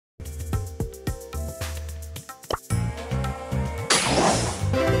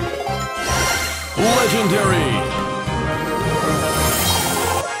Legendary.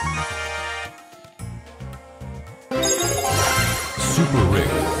 Super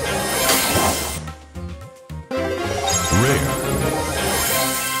rare. Rare.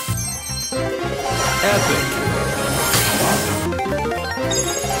 Epic.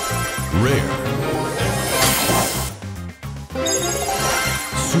 Rare.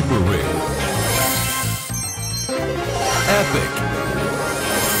 Super rare. Epic.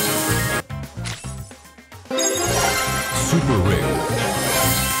 Super rare.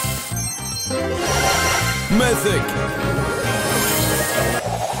 Mythic.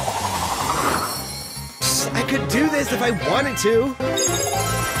 I could do this if I wanted to.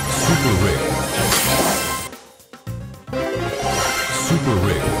 Super rare. Super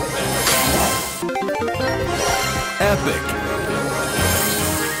rare. Epic.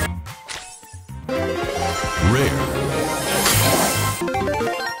 Rare.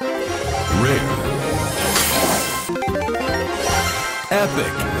 Rare.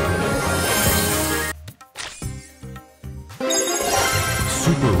 Epic.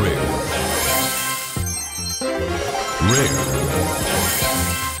 Super rare. Rare.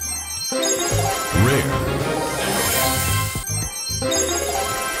 Rare.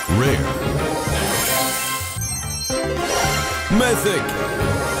 Rare. Mythic.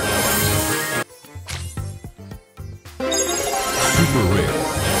 Super rare.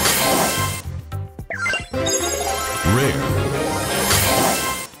 Rare.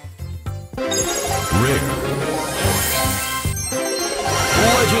 Rare.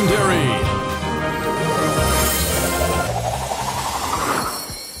 Legendary.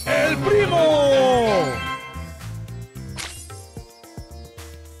 El Primo!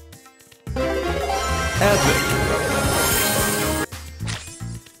 Epic.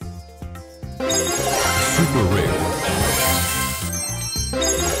 Super rare.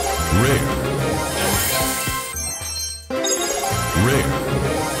 Rare. Rare.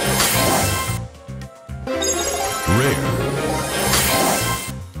 Rare.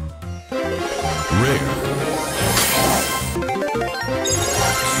 Rare.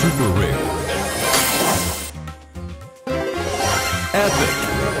 Super rare. Epic.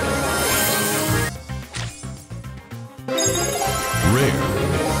 Rare.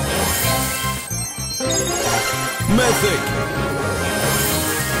 Mythic.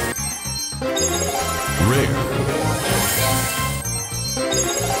 Rare.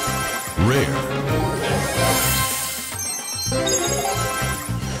 Rare.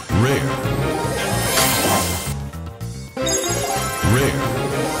 Rare. Rare.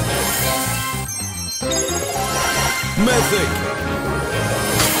 Mythic.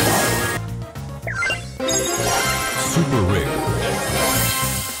 Super rare.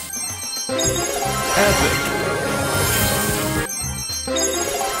 Epic.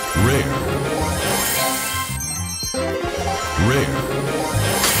 Rare. Rare.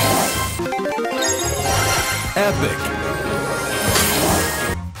 Epic.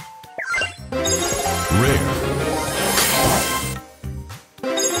 Rare.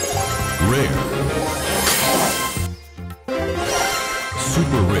 Rare.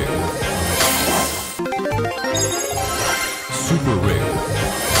 Super rare. Super rare.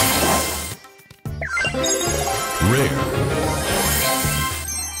 Rare.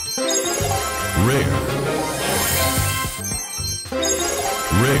 Rare.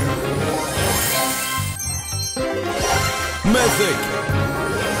 Rare. Mythic.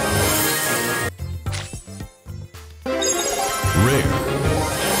 Rare.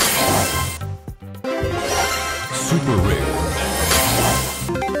 Super rare.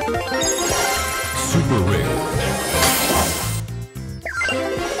 Super rare.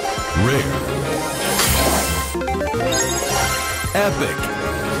 Rare. Epic.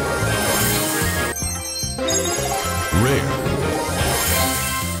 Rare.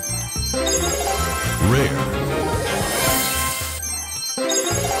 Rare.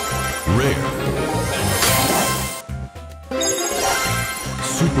 Rare.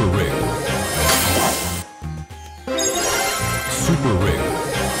 Super rare. Super rare.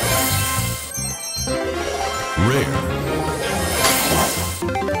 Rare.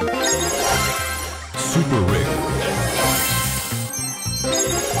 Super rare.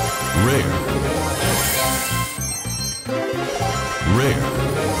 Rare. Rare.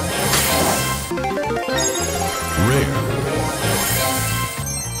 Rare.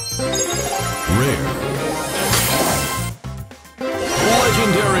 Rare.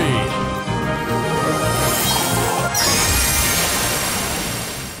 Legendary.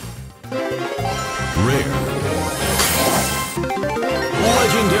 Rare.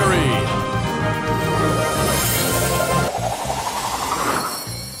 Legendary.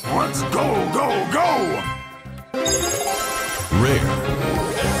 Let's go, go, go! Rare.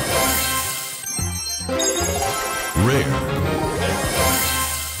 Rare.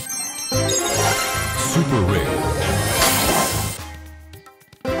 Super rare.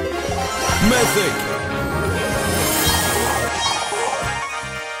 Mythic.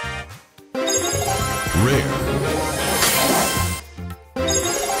 Rare.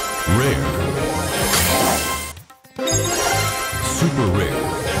 Rare. Super rare.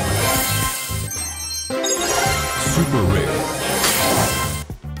 Super rare.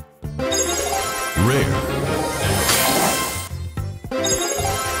 Rare.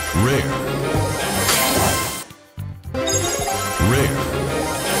 Rare. Rare.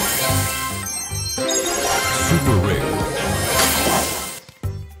 Super rare.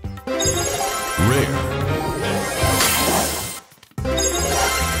 Rare.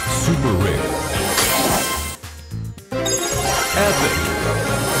 Super rare. Epic.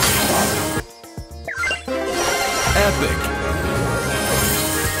 Epic.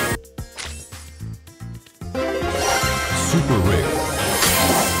 Super rare.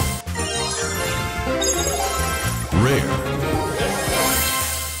 Rare.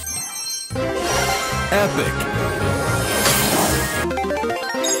 Epic.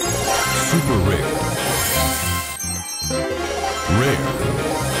 Super rare. Rare.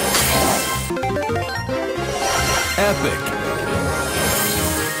 Epic.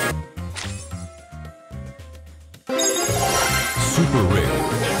 Super rare.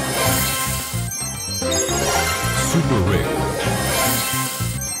 Super rare.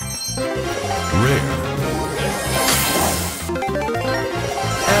 Rare.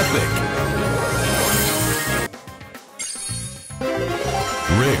 Epic.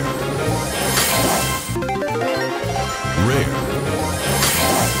 Rare. Rare.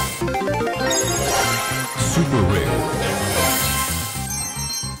 Super rare.